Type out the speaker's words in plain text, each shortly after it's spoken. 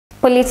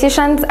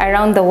Politicians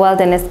around the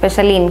world, and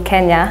especially in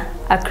Kenya,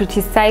 are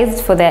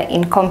criticized for their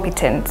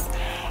incompetence.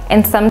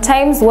 And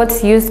sometimes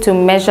what's used to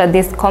measure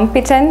this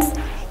competence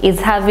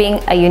is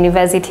having a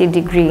university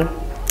degree.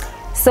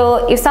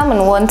 So if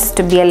someone wants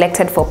to be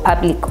elected for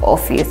public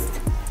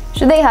office,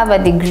 should they have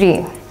a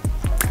degree?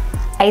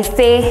 I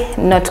say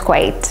not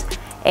quite,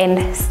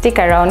 and stick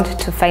around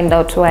to find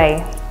out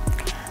why.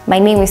 My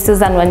name is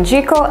Susan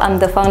Wanjiku. I'm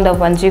the founder of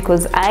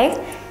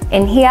wanjikuseyeke,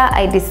 and here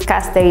I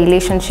discuss the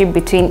relationship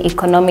between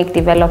economic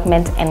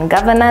development and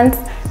governance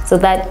so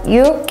that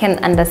you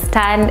can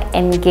understand,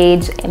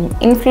 engage, and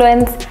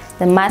influence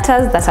the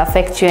matters that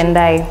affect you and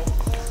I.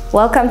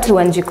 Welcome to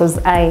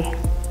wanjikuseyeke.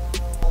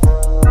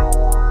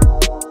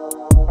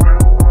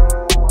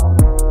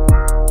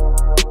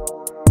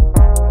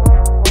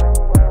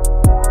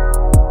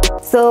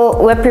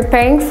 So we're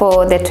preparing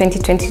for the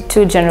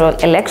 2022 general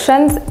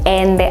elections,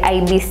 and the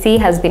IBC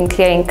has been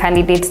clearing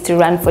candidates to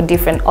run for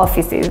different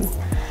offices.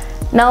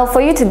 Now,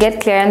 for you to get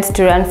clearance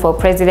to run for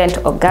president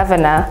or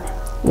governor,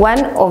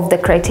 one of the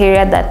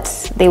criteria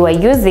that they were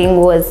using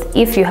was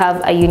if you have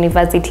a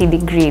university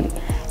degree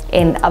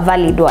and a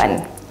valid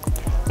one.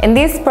 And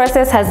this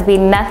process has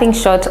been nothing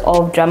short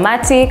of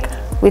dramatic,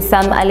 with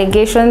some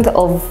allegations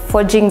of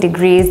forging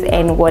degrees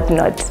and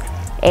whatnot.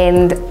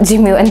 And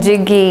Jimmy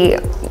Wanjigi,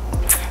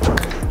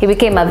 he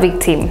became a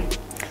victim.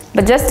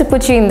 But just to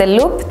put you in the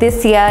loop,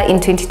 this year in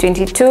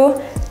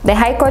 2022, the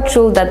High Court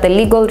ruled that the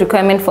legal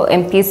requirement for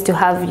MPs to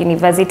have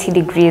university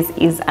degrees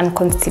is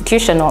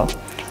unconstitutional.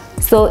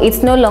 So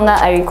it's no longer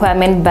a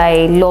requirement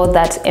by law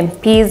that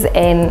MPs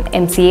and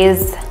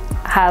MCAs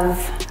have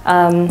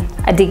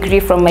a degree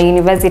from a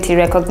university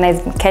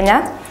recognized in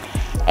Kenya.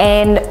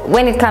 And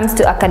when it comes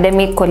to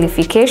academic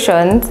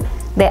qualifications,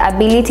 the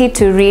ability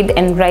to read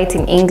and write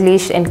in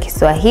English and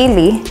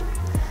Kiswahili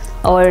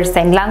or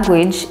sign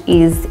language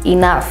is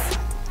enough.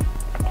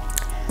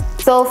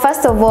 So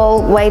first of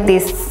all, why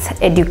this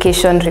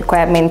education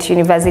requirement,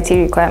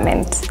 university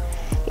requirement?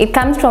 It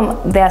comes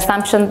from the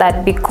assumption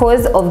that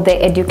because of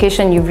the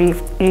education you've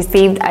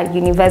received at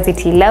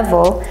university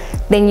level,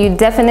 then you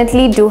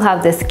definitely do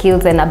have the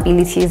skills and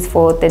abilities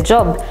for the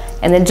job.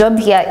 And the job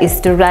here is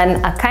to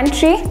run a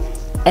country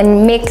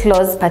and make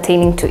laws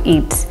pertaining to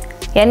it.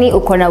 Yani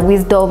uko na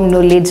wisdom,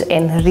 knowledge,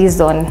 and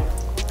reason.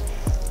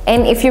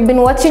 And if you've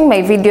been watching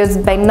my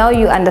videos, by now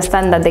you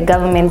understand that the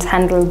government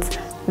handles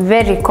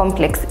very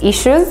complex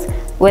issues,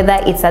 whether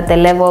it's at the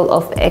level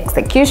of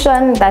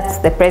execution, that's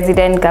the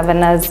president,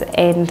 governors,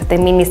 and the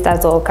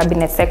ministers or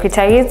cabinet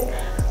secretaries,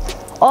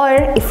 or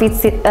if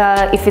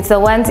it's the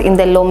ones in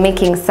the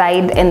lawmaking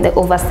side and the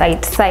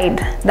oversight side,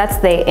 that's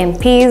the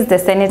MPs, the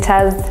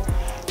senators,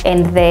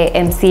 and the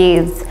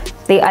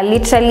MCAs. They are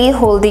literally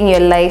holding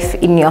your life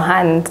in your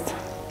hands.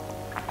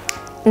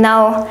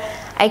 Now,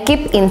 I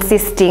keep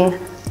insisting,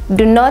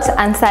 do not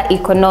answer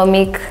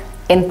economic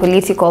and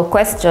political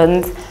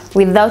questions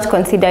without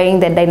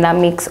considering the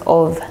dynamics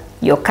of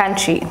your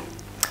country.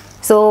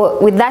 So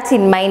with that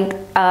in mind,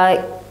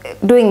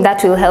 doing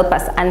that will help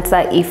us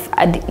answer if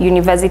a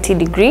university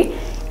degree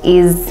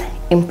is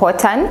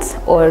important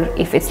or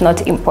if it's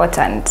not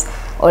important,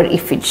 or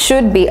if it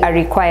should be a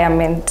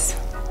requirement.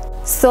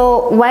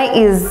 So why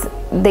is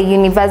the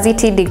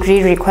university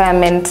degree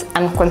requirement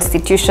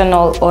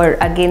unconstitutional or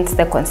against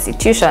the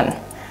Constitution?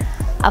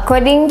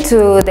 According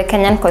to the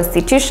Kenyan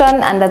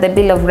Constitution, under the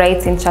Bill of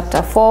Rights in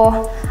Chapter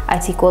 4,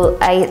 Article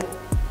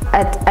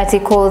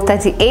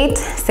 38,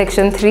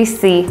 Section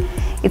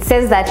 3C, it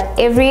says that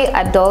every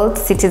adult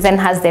citizen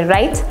has the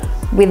right,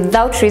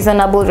 without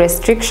reasonable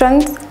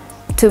restrictions,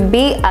 to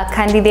be a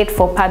candidate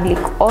for public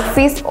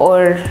office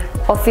or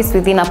office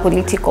within a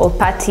political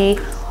party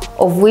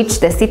of which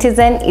the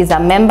citizen is a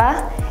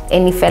member,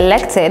 and if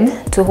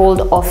elected, to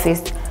hold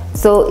office.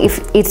 So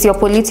if it's your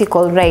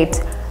political right,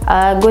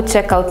 go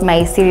check out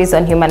my series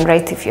on human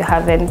rights if you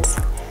haven't.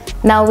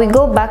 Now we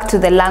go back to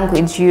the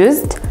language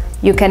used.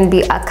 You can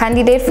be a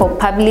candidate for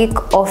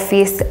public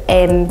office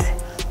and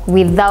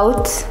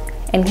without,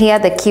 and here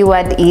the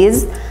keyword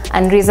is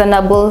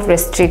unreasonable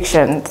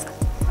restrictions.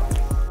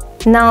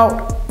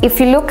 Now, if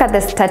you look at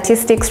the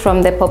statistics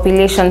from the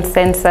population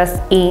census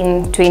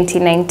in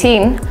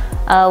 2019,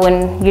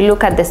 when you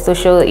look at the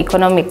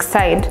socio-economic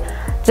side,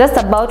 just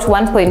about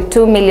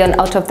 1.2 million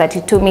out of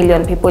 32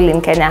 million people in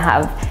Kenya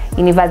have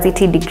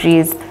university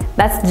degrees.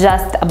 That's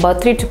just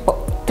about 3 to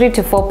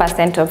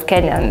 4% of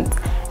Kenyans.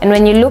 And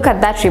when you look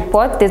at that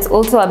report, there's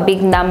also a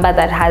big number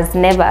that has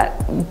never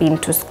been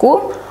to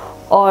school,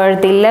 or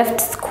they left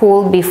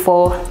school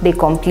before they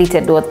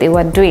completed what they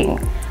were doing,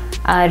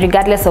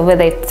 regardless of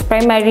whether it's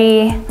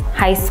primary,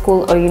 high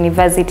school, or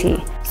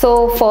university.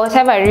 So for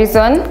whatever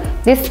reason,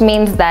 this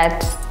means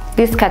that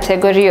this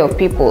category of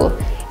people,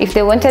 if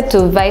they wanted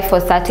to vie for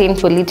certain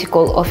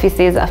political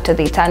offices after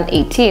they turn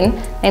 18,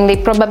 then they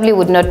probably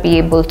would not be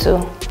able to.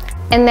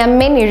 And there are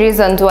many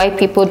reasons why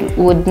people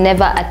would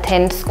never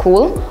attend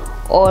school,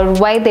 or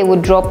why they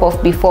would drop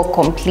off before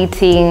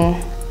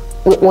completing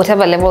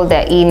whatever level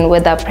they're in,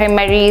 whether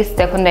primary,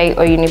 secondary,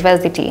 or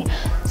university.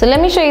 So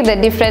let me show you the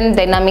different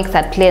dynamics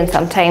at play, and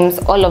sometimes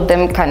all of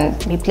them can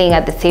be playing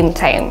at the same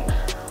time.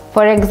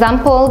 For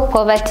example,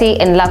 poverty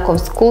and lack of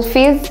school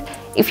fees.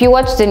 If you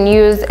watch the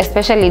news,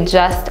 especially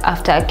just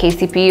after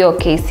KCPE or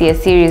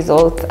KCSE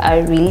results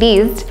are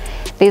released,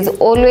 there's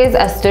always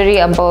a story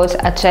about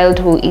a child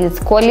who is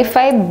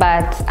qualified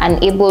but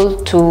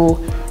unable to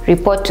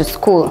report to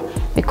school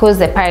because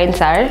the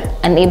parents are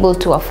unable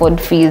to afford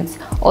fees.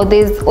 Or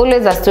there's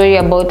always a story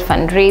about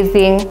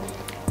fundraising.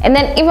 And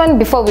then even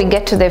before we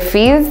get to the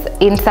fees,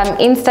 in some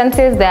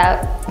instances there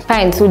are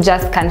parents who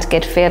just can't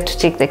get fare to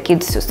take the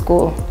kids to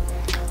school.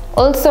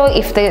 Also,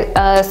 if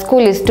the school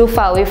is too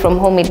far away from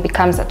home, it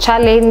becomes a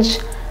challenge.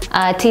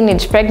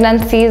 Teenage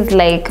pregnancies,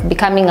 like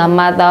becoming a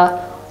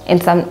mother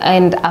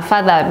and a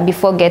father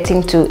before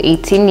getting to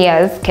 18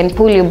 years, can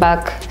pull you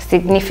back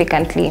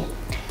significantly.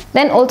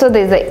 Then also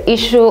there's the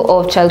issue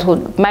of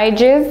childhood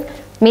marriages,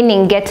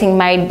 meaning getting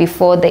married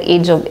before the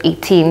age of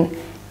 18.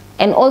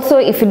 And also,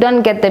 if you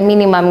don't get the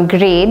minimum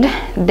grade,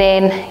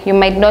 then you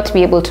might not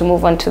be able to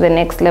move on to the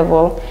next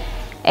level.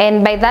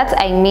 And by that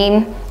I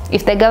mean,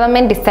 if the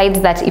government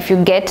decides that if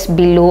you get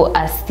below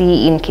a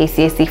C in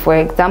KCSE, for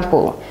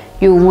example,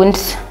 you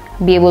won't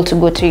be able to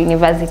go to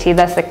university,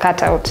 that's a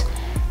cutout.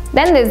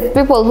 Then there's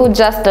people who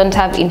just don't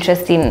have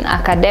interest in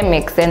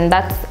academics, and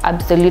that's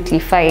absolutely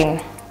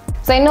fine.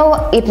 So I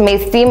know it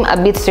may seem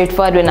a bit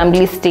straightforward when I'm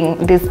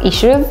listing these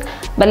issues,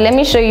 but let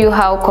me show you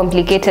how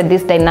complicated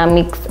these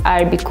dynamics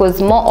are,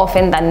 because more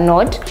often than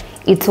not,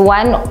 it's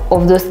one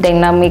of those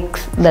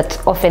dynamics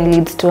that often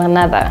leads to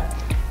another.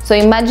 So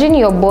imagine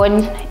you're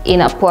born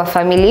in a poor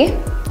family,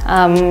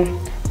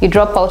 you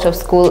drop out of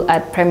school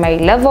at primary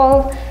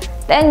level,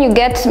 then you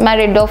get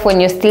married off when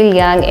you're still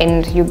young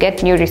and you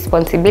get new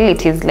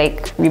responsibilities,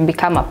 like you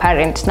become a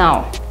parent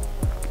now.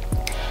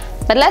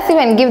 But let's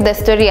even give the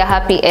story a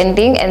happy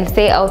ending and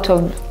say out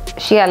of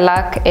sheer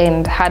luck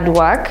and hard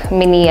work,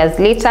 many years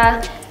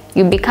later,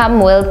 you become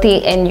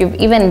wealthy and you've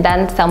even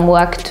done some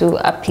work to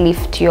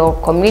uplift your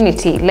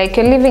community, like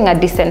you're living a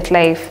decent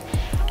life,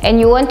 and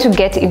you want to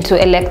get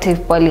into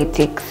elective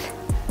politics.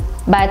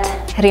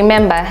 But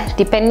remember,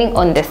 depending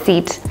on the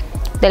seat,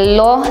 the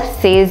law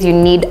says you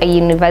need a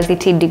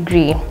university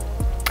degree.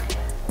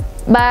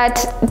 But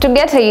to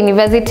get a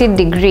university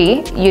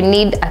degree, you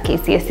need a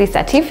KCSE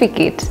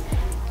certificate.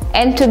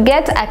 And to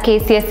get a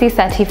KCSE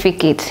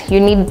certificate,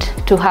 you need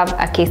to have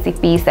a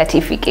KCPE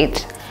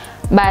certificate.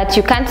 But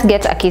you can't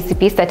get a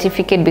KCPE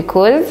certificate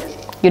because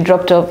you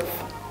dropped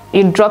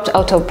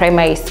out of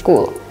primary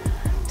school.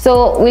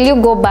 So will you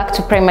go back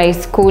to primary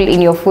school in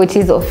your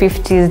 40s or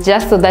 50s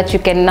just so that you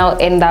can now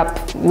end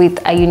up with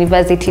a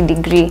university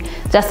degree,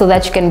 just so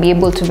that you can be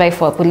able to vie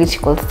for a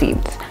political seat?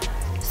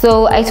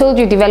 So I told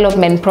you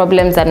development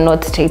problems are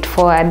not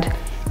straightforward.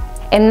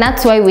 And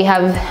that's why we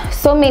have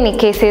so many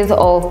cases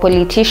of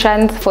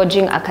politicians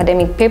forging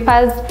academic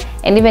papers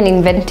and even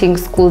inventing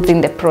schools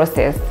in the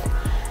process.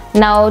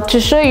 Now, to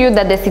show you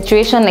that the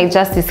situation I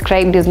just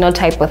described is not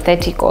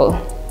hypothetical,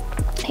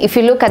 if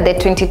you look at the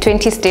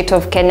 2020 State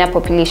of Kenya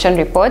Population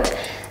Report,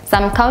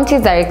 some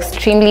counties are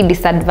extremely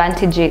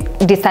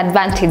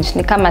disadvantaged,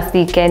 ni kama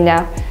si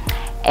Kenya.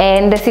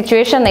 And the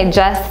situation I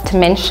just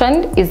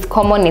mentioned is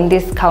common in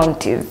these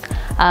counties,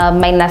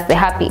 minus the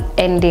happy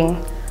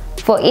ending.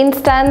 For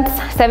instance,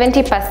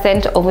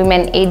 70% of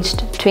women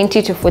aged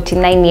 20 to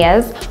 49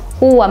 years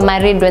who were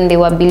married when they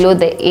were below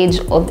the age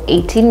of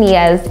 18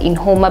 years in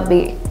Homa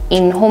Bay,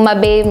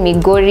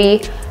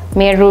 Migori,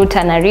 Meru,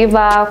 Tana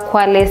River,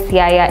 Kwale,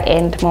 Siaya,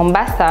 and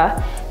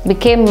Mombasa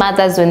became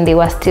mothers when they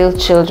were still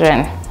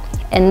children.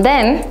 And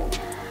then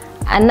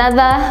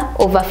another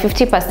over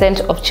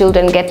 50% of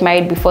children get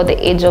married before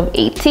the age of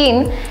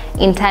 18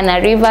 in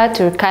Tana River,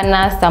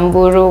 Turkana,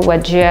 Samburu,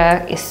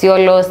 Wajir,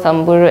 Isiolo,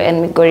 Samburu,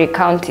 and Migori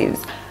counties.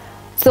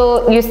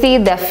 So you see,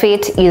 their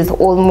fate is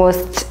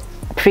almost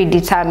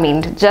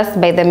predetermined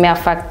just by the mere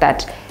fact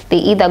that they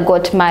either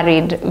got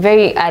married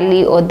very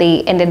early or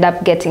they ended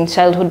up getting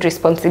childhood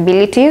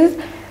responsibilities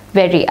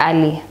very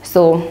early.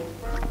 So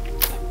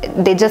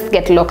they just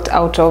get locked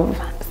out of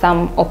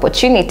some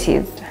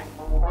opportunities.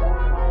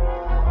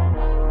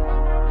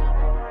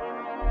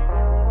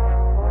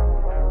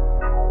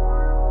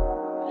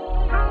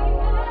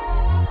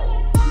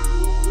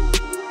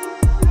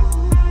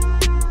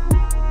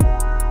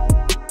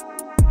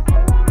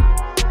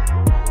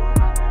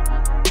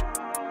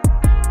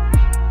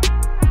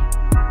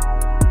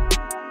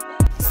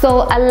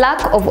 So a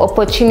lack of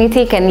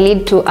opportunity can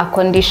lead to a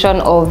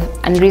condition of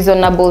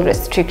unreasonable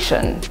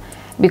restriction,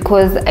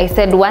 because I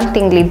said one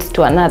thing leads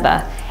to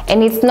another.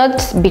 And it's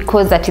not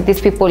because that these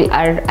people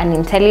are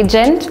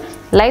unintelligent.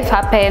 Life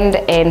happened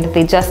and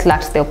they just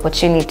lacked the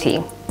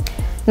opportunity.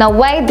 Now,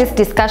 why this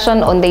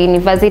discussion on the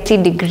university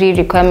degree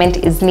requirement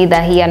is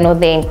neither here nor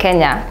there in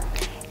Kenya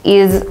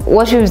is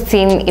what we've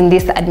seen in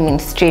this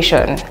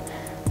administration.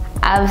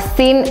 I've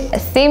seen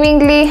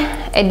seemingly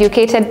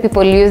educated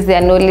people use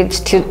their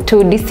knowledge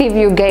to deceive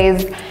you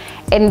guys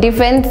and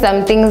defend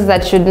some things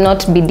that should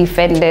not be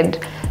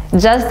defended.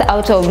 just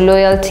out of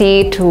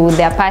loyalty to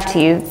their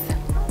parties.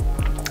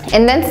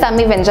 And then some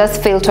even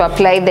just fail to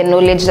apply the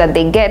knowledge that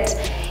they get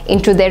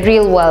into the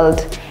real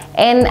world.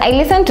 And I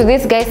listen to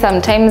these guys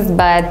sometimes,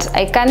 but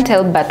I can't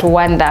help but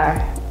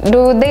wonder,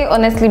 do they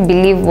honestly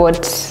believe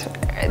what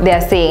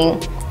they're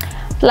saying?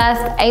 Plus,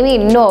 I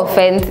mean, no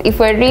offense, if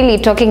we're really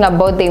talking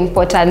about the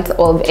importance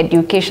of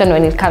education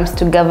when it comes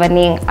to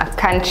governing a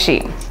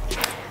country,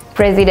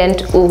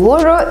 President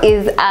Uhuru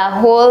is a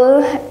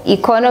whole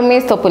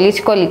economist or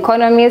political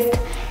economist,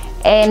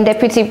 and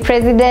Deputy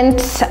President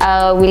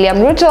William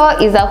Ruto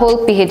is a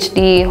whole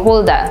PhD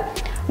holder.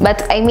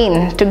 But I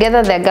mean,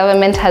 together their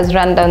government has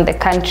run down the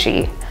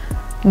country.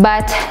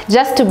 But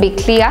just to be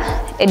clear,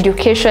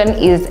 education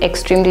is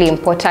extremely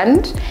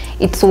important.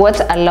 It's what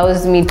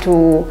allows me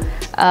to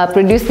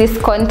produce this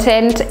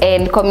content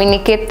and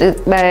communicate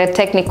the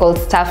technical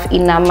stuff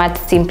in a much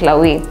simpler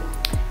way.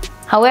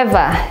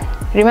 However,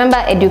 remember,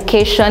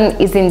 education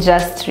isn't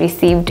just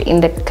received in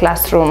the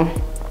classroom.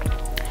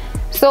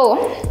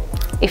 So,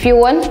 if you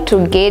want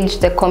to gauge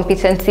the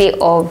competency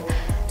of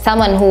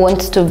someone who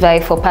wants to vie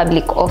for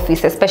public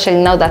office,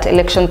 especially now that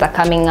elections are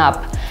coming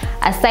up,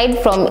 aside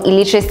from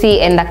illiteracy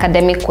and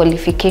academic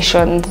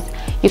qualifications,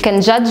 you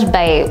can judge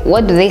by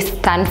what do they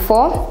stand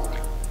for.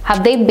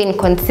 Have they been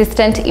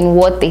consistent in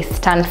what they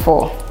stand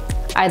for?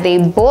 Are they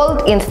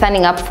bold in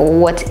standing up for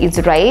what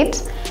is right?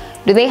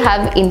 Do they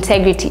have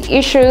integrity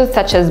issues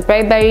such as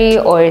bribery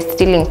or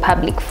stealing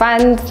public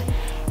funds?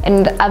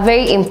 And a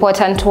very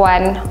important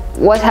one,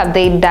 what have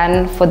they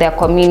done for their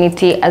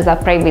community as a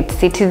private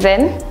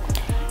citizen?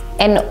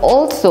 And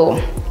also,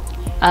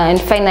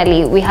 and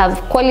finally, we have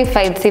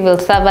qualified civil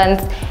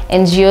servants,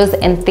 NGOs,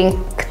 and think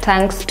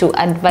tanks to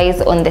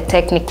advise on the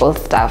technical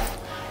stuff.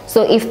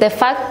 So if the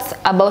facts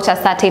about a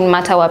certain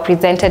matter were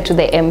presented to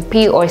the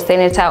MP or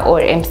senator or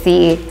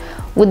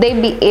MCA, would they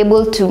be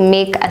able to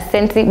make a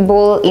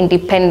sensible,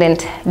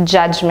 independent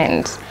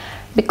judgment?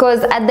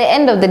 Because at the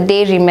end of the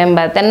day,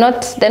 remember, they're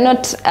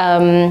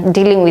not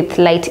dealing with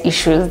light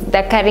issues.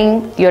 They're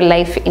carrying your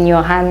life in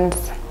your hands.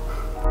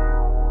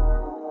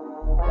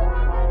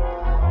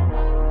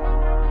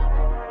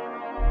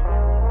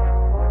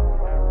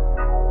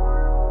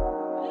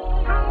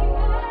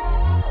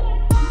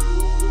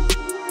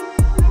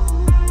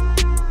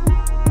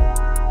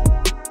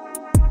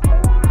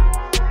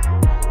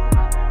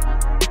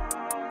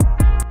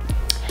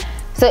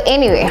 So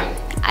anyway,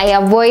 I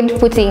avoid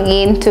putting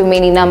in too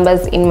many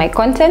numbers in my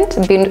content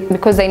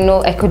because I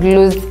know I could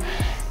lose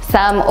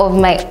some of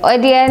my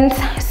audience.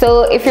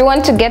 So if you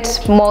want to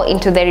get more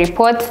into the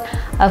reports,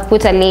 I've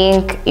put a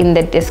link in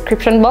the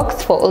description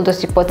box for all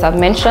those reports I've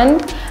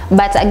mentioned.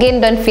 But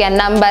again, don't fear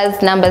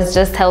numbers. Numbers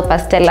just help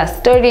us tell a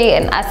story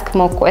and ask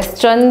more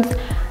questions.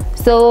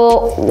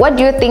 So what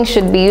do you think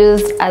should be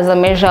used as a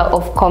measure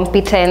of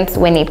competence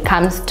when it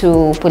comes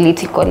to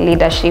political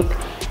leadership?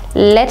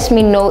 Let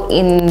me know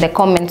in the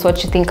comments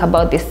what you think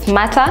about this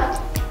matter.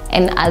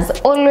 And as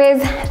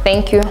always,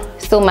 thank you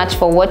so much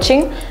for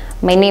watching.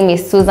 My name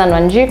is Susan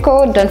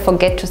Wanjiku. Don't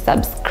forget to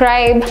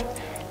subscribe,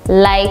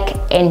 like,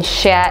 and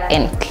share,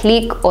 and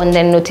click on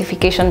the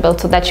notification bell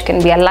so that you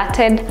can be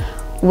alerted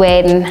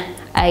when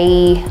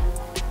I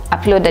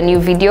upload a new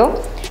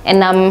video.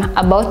 And I'm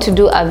about to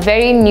do a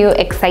very new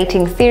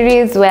exciting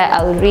series where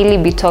I'll really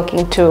be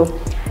talking to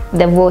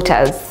the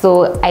voters.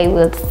 So I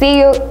will see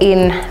you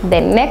in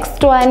the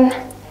next one.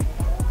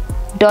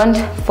 Don't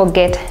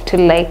forget to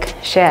like,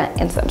 share,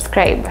 and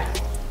subscribe.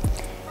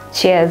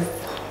 Cheers.